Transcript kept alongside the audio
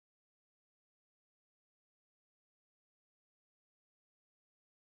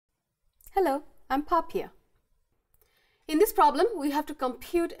Hello, I'm Papia. In this problem, we have to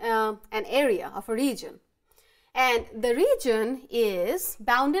compute an area of a region. And the region is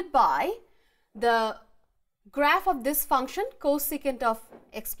bounded by the graph of this function cosecant of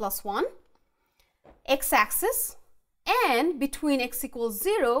x plus 1, x-axis, and between x equals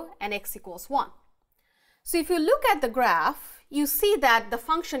 0 and x equals 1. So if you look at the graph, you see that the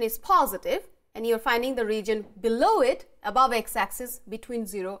function is positive and you're finding the region below it above x-axis between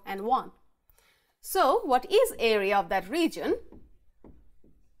 0 and 1. So what is area of that region?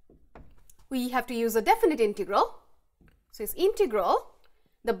 We have to use a definite integral. So it's integral.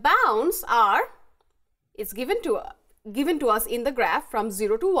 The bounds are, it's given to us in the graph from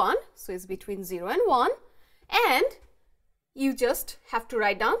 0 to 1. So it's between 0 and 1. And you just have to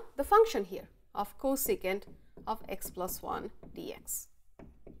write down the function here of cosecant of x plus 1 dx.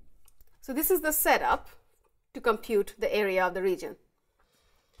 So this is the setup to compute the area of the region.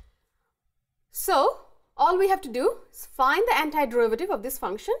 So all we have to do is find the antiderivative of this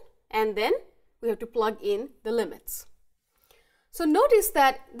function and then we have to plug in the limits. So notice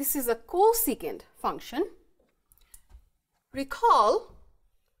that this is a cosecant function. Recall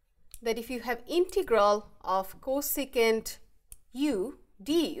that if you have integral of cosecant u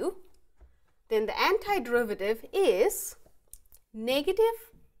du, then the antiderivative is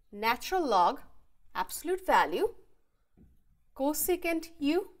negative natural log absolute value cosecant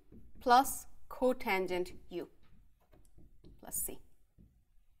u plus cotangent u plus c.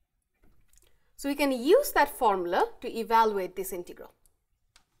 So we can use that formula to evaluate this integral.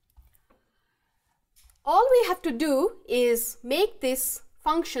 All we have to do is make this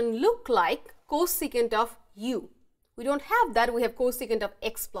function look like cosecant of u. We don't have that, we have cosecant of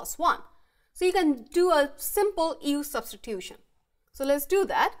x plus 1. So you can do a simple u substitution. So let's do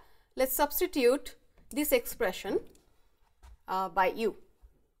that. Let's substitute this expression by u.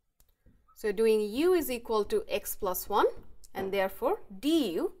 So doing u is equal to x plus 1 and therefore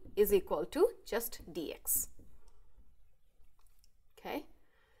du is equal to just dx. Okay.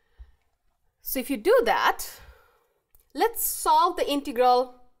 So if you do that, let's solve the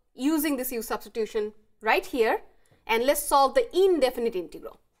integral using this u substitution right here and let's solve the indefinite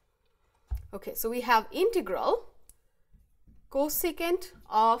integral. Okay, so we have integral cosecant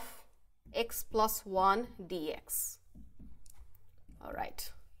of x plus 1 dx. All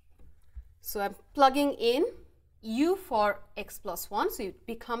right. So I'm plugging in u for x plus 1, so it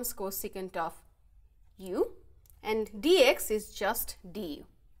becomes cosecant of u, and dx is just du.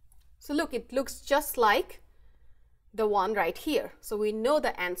 So look, it looks just like the one right here. So we know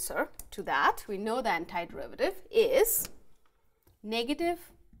the answer to that. We know the antiderivative is negative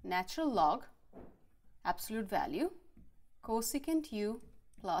natural log absolute value cosecant u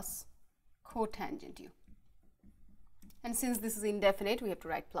plus cotangent u. And since this is indefinite, we have to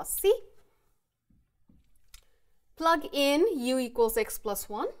write plus c. Plug in u equals x plus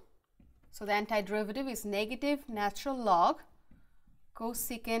 1. So the antiderivative is negative natural log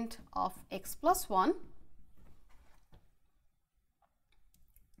cosecant of x plus 1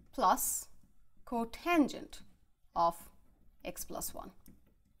 plus cotangent of x plus 1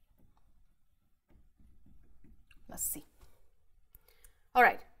 plus c. All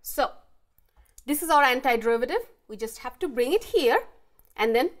right, so this is our antiderivative. We just have to bring it here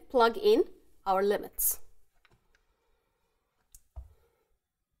and then plug in our limits.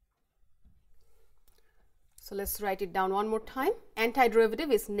 So let's write it down one more time.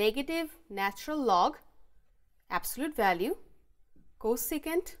 Antiderivative is negative natural log absolute value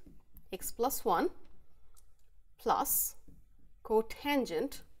cosecant x plus 1 plus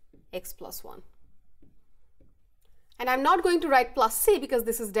cotangent x plus 1. And I'm not going to write plus c because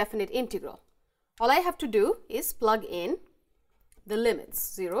this is definite integral. All I have to do is plug in the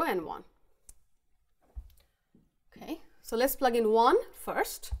limits 0 and 1. Okay, so let's plug in 1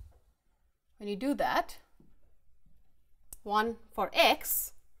 first. When you do that, 1 for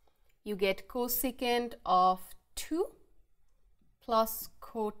x, you get cosecant of 2 plus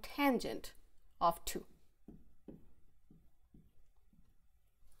cotangent of 2.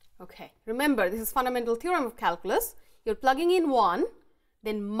 Okay, remember this is fundamental theorem of calculus. You're plugging in 1,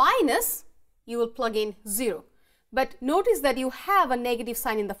 then minus, you will plug in 0. But notice that you have a negative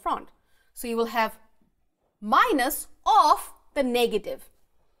sign in the front. So you will have minus of the negative,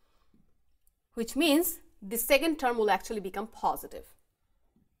 which means the second term will actually become positive.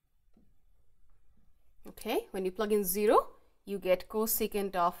 Okay, when you plug in 0, you get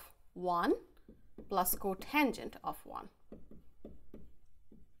cosecant of 1 plus cotangent of 1.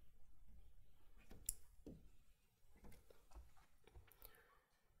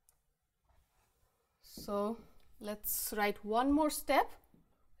 So let's write one more step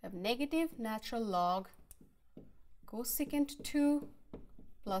We have negative natural log cosecant 2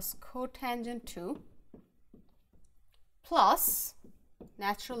 plus cotangent 2 plus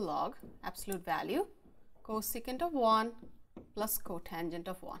natural log absolute value cosecant of 1 plus cotangent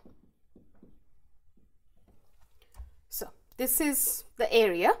of 1. So this is the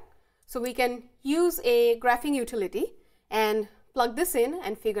area. So we can use a graphing utility and plug this in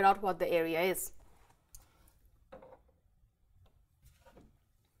and figure out what the area is.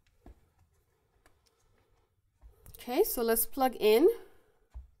 Okay, so let's plug in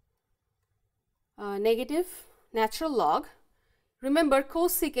negative natural log. Remember,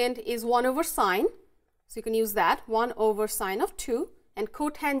 cosecant is 1 over sine, so you can use that, 1 over sine of 2, and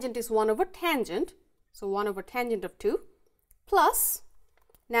cotangent is 1 over tangent, so 1 over tangent of 2, plus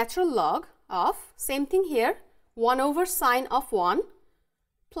natural log of, same thing here, 1 over sine of 1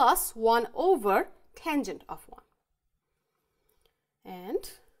 plus 1 over tangent of 1. And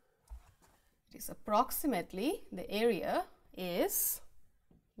it is approximately, the area is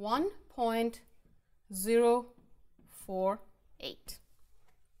 1.048.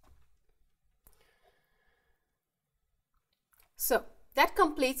 So that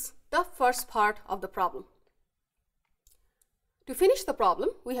completes the first part of the problem. To finish the problem,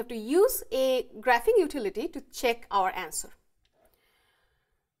 we have to use a graphing utility to check our answer.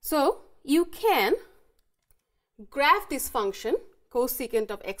 So you can graph this function cosecant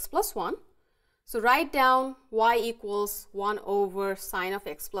of x plus 1. So write down y equals 1 over sine of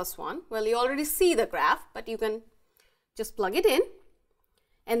x plus 1. Well, you already see the graph, but you can just plug it in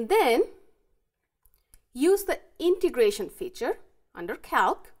and then use the integration feature under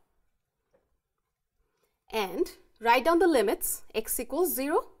calc and write down the limits x equals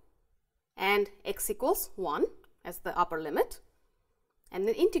 0 and x equals 1 as the upper limit, and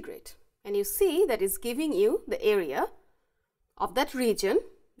then integrate. And you see that is giving you the area of that region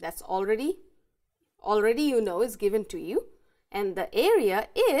that's already you know is given to you, and the area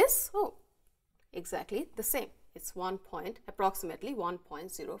is exactly the same. It's approximately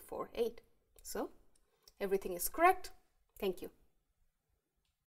 1.048. So everything is correct. Thank you.